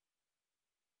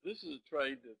 This is a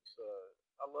trade that's,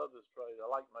 I love this trade. I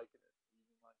like making it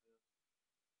even like this.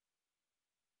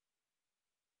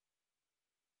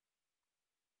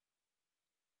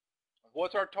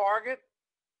 What's our target?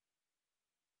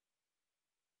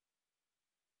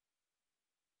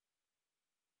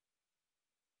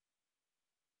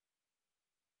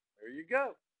 There you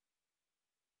go.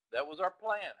 That was our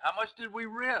plan. How much did we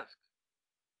risk?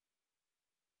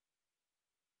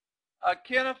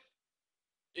 Kenneth,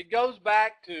 it goes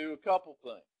back to a couple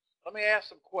things. Let me ask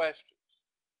some questions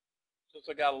since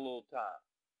I got a little time.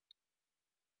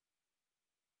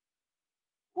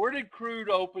 Where did crude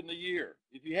open the year?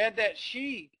 If you had that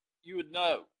sheet, you would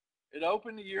know. It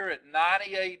opened the year at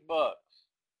 98 bucks.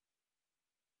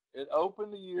 It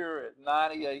opened the year at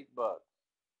 98 bucks.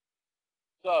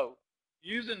 So,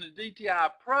 using the DTI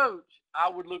approach, I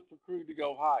would look for crude to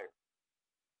go higher.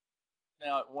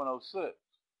 Now at 106.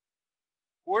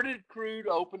 Where did crude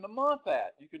open the month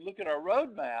at? You could look at our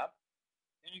roadmap,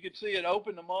 and you could see it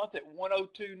opened the month at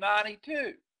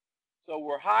 102.92. So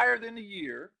we're higher than the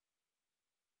year.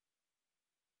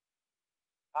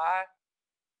 High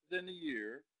than the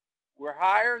year. We're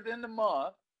higher than the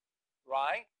month,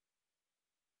 right?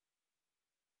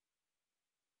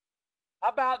 How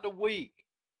about the week?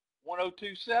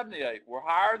 102.78. We're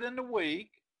higher than the week.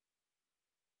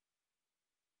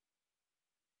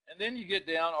 And then you get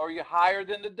down, are you higher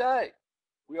than the day?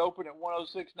 We open at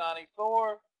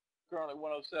 106.94, currently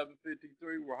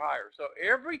 107.53, we're higher. So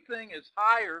everything is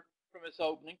higher from its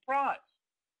opening price.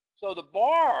 So the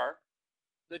bar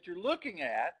that you're looking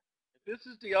at, if this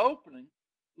is the opening,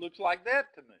 looks like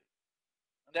that to me.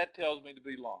 And that tells me to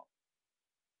be long.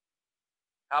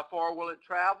 How far will it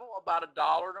travel? About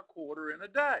 $1.25 in a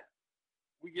day.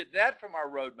 We get that from our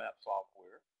roadmap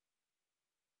software.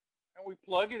 And we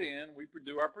plug it in, we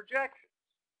do our projections.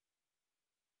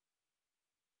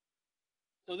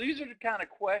 So these are the kind of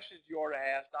questions you ought to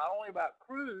ask, not only about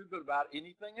crude, but about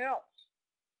anything else.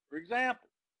 For example,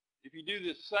 if you do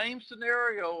this same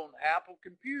scenario on Apple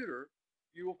Computer,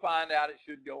 you will find out it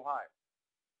should go higher.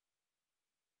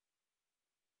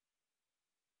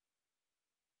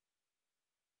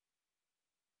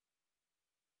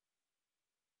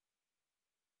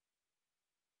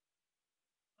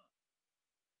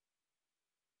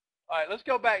 All right, let's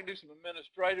go back and do some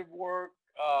administrative work.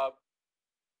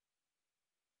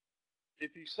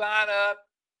 If you sign up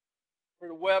for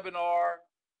the webinar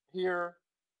here,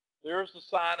 there's the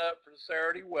sign up for the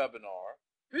Saturday webinar.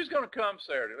 Who's going to come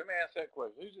Saturday? Let me ask that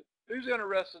question. Who's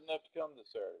interested enough to come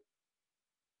this Saturday?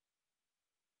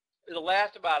 It'll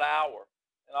last about an hour,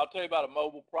 and I'll tell you about a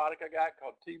mobile product I got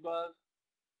called T-Buzz.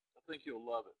 I think you'll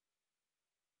love it.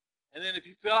 And then if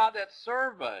you fill out that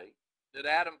survey that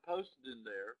Adam posted in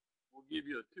there, we'll give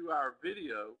you a 2-hour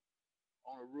video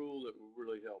on a rule that will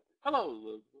really help you. Hello,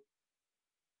 Elizabeth.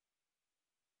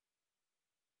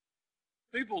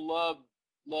 People love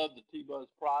the T-Buzz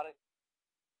product.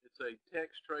 It's a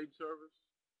text trade service.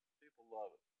 People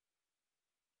love it.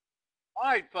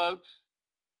 All right, folks.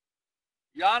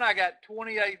 Jan, I got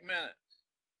 28 minutes.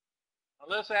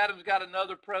 Unless Adam's got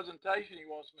another presentation he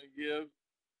wants me to give,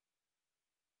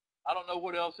 I don't know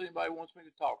what else anybody wants me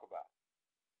to talk about.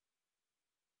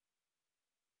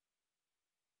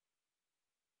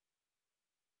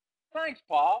 Thanks,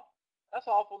 Paul. That's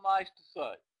awful nice to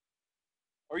say.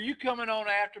 Are you coming on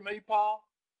after me, Paul?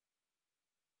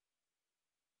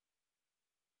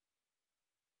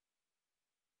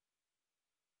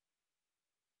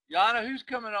 Yana, who's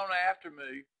coming on after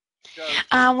me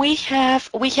Because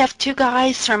We have two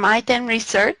guys from iThen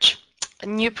Research, a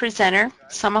new presenter,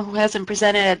 someone who hasn't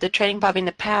presented at the TradingPub in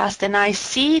the past, and I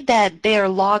see that they're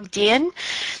logged in.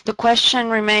 The question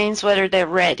remains whether they're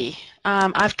ready.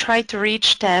 I've tried to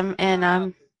reach them, and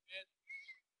Adam,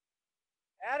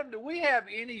 do we have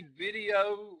any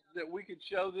video that we could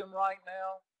show them right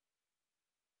now?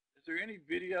 Is there any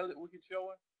video that we could show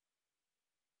them?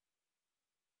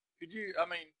 Could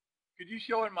you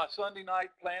show in my Sunday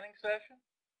night planning session?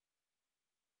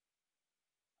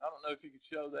 I don't know if you could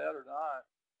show that or not.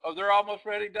 Oh, they're almost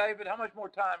ready, David? How much more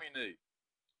time you need?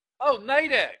 Oh,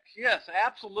 Nadex. Yes,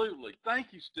 absolutely.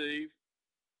 Thank you, Steve.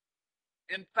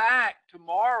 In fact,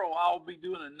 tomorrow I'll be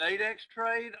doing a Nadex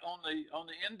trade on the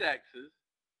indexes,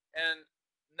 and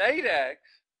Nadex.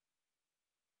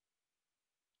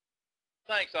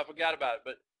 Thanks, I forgot about it.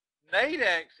 But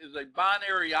Nadex is a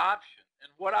binary option,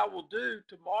 and what I will do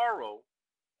tomorrow,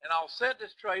 and I'll set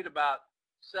this trade about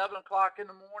 7 o'clock in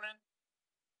the morning,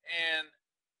 and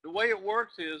the way it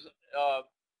works is, let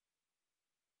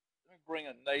me bring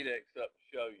a Nadex up to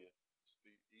show you.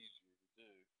 It's be easier to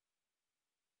do.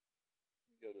 Let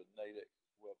me go to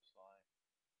Nadex's website.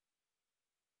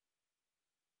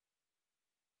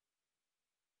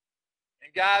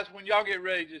 And guys, when y'all get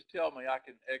ready, just tell me. I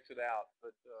can exit out.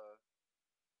 But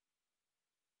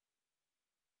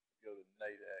go to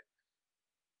Nadex.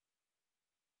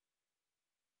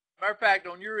 Matter of fact,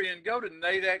 on your end, go to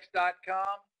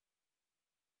nadex.com.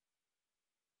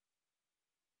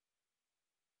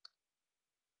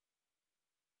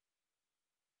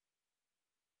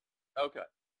 Okay.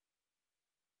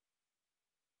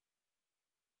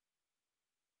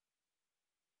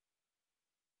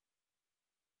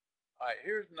 All right,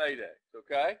 here's Nadex,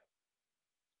 okay?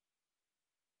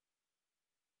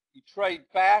 You trade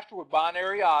faster with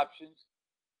binary options.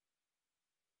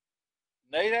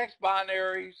 Nadex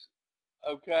binaries,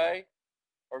 okay,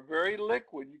 are very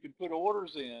liquid. You can put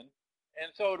orders in.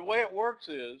 And so the way it works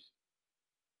is,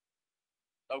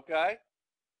 okay,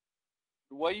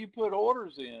 the way you put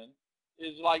orders in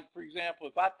is like, for example,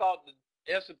 if I thought the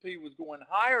S&P was going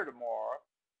higher tomorrow,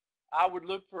 I would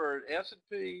look for an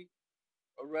S&P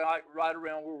right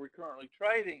around where we're currently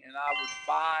trading, and I would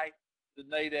buy the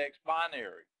Nadex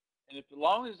binary. And if as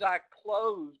long as I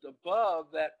closed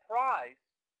above that price,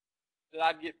 then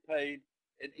I'd get paid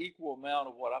an equal amount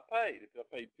of what I paid. If I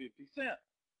paid 50 cents,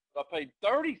 if I paid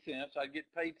 30 cents, I'd get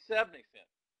paid 70 cents.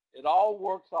 It all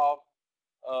works off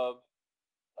of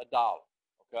 $1,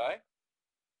 okay?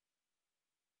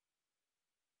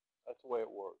 That's the way it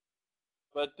works.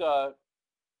 But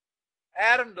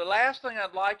Adam, the last thing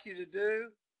I'd like you to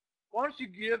do, why don't you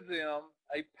give them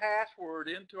a password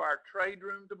into our trade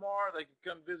room tomorrow? They can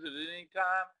come visit at any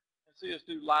time and see us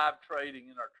do live trading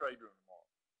in our trade room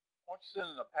tomorrow. Why don't you send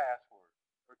in a password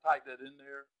or type that in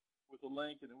there with a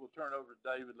link, and then we'll turn it over to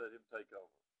David, let him take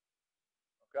over.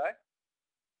 Okay?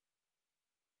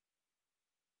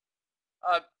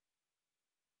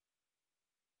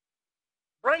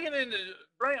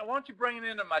 Why don't you bring it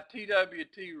into my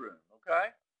TWT room,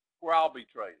 okay? Where I'll be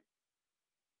trading.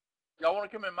 Y'all want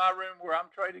to come in my room where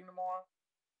I'm trading tomorrow?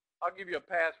 I'll give you a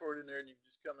password in there, and you can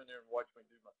just come in there and watch me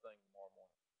do my thing tomorrow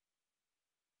morning.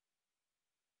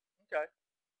 Okay.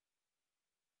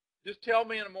 Just tell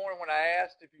me in the morning when I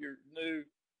asked if you're new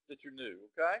that you're new,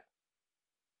 okay?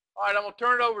 All right, I'm going to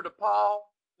turn it over to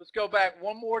Paul. Let's go back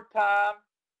one more time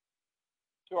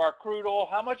to our crude oil.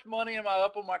 How much money am I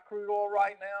up on my crude oil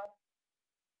right now?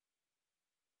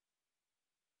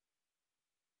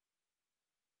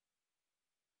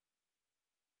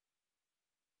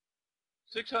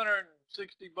 $660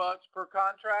 per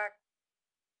contract.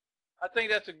 I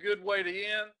think that's a good way to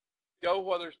end. Go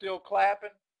while they're still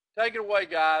clapping. Take it away,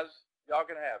 guys. Y'all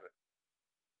can have it.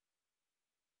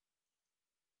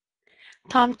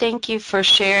 Tom, thank you for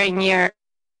sharing your